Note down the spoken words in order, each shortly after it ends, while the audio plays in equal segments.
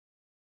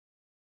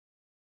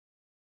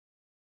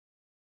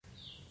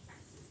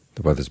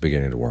The weather's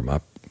beginning to warm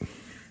up.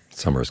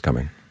 Summer is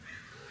coming.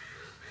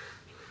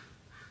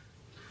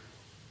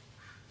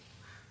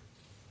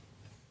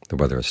 The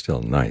weather is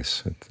still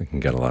nice. It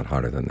can get a lot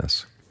hotter than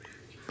this.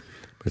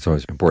 But it's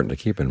always important to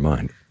keep in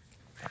mind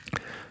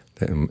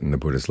that in the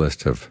Buddha's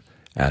list of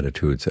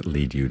attitudes that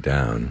lead you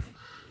down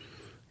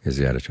is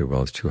the attitude,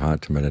 well, it's too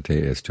hot to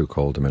meditate, it's too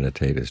cold to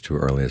meditate, it's too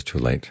early, it's too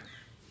late.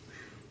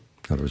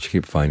 In other words, you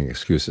keep finding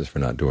excuses for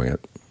not doing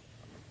it.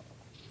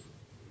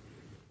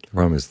 The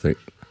problem is the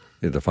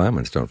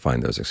defilements don't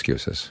find those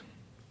excuses.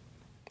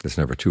 It's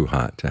never too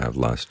hot to have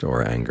lust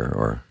or anger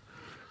or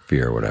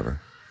fear or whatever.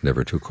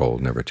 Never too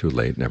cold, never too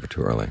late, never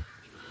too early.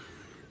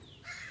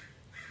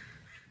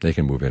 They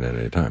can move in at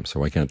any time. So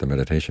why can't the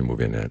meditation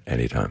move in at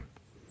any time?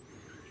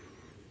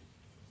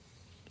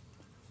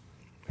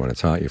 When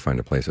it's hot, you find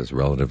a place that's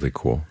relatively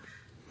cool.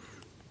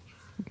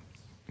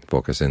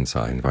 Focus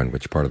inside and find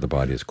which part of the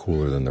body is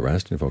cooler than the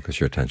rest and focus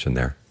your attention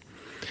there.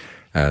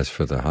 As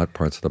for the hot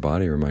parts of the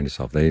body, remind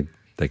yourself they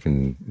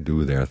can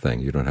do their thing.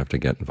 You don't have to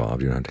get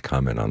involved. You don't have to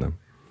comment on them.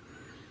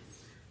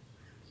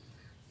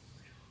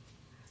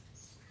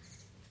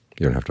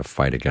 You don't have to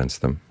fight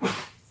against them.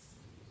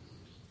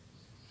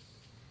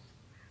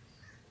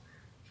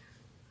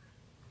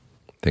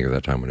 Think of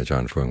that time when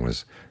Ajahn Fuang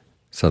was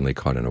suddenly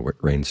caught in a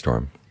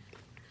rainstorm.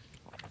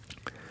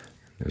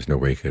 There was no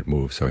way he could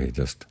move, so he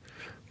just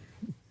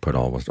put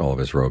almost all of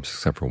his robes,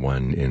 except for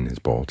one, in his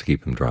bowl to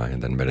keep them dry,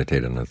 and then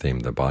meditated on the theme,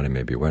 the body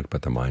may be wet,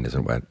 but the mind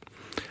isn't wet.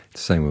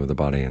 It's the same with the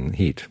body and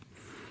heat.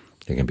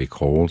 It can be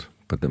cold,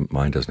 but the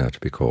mind doesn't have to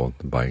be cold.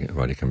 The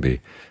body can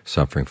be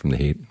suffering from the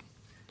heat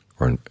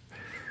or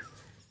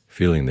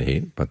feeling the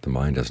heat, but the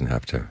mind doesn't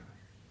have to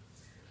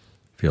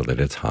feel that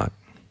it's hot.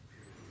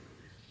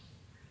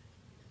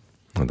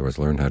 In other words,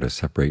 learn how to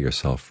separate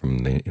yourself from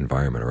the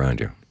environment around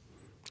you,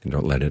 and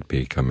don't let it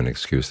become an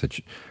excuse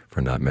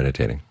for not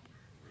meditating.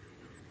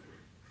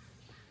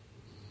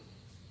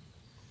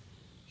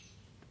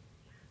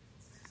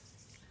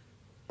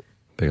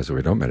 Because if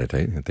we don't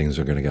meditate, things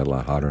are going to get a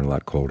lot hotter and a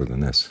lot colder than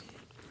this.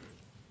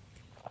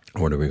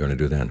 What are we going to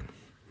do then?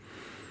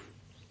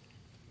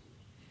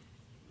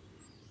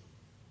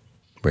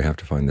 We have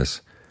to find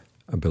this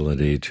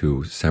ability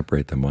to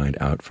separate the mind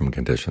out from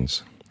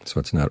conditions so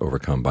it's not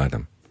overcome by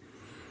them.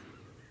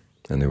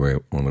 And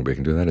the only way we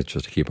can do that is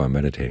just to keep on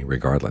meditating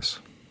regardless,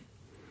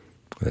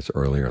 whether it's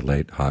early or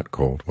late, hot,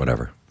 cold,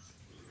 whatever.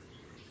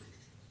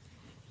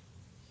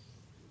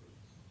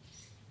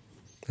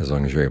 As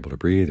long as you're able to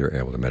breathe, you're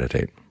able to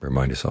meditate.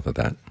 Remind yourself of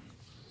that,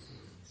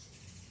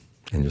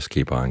 and just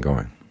keep on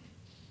going.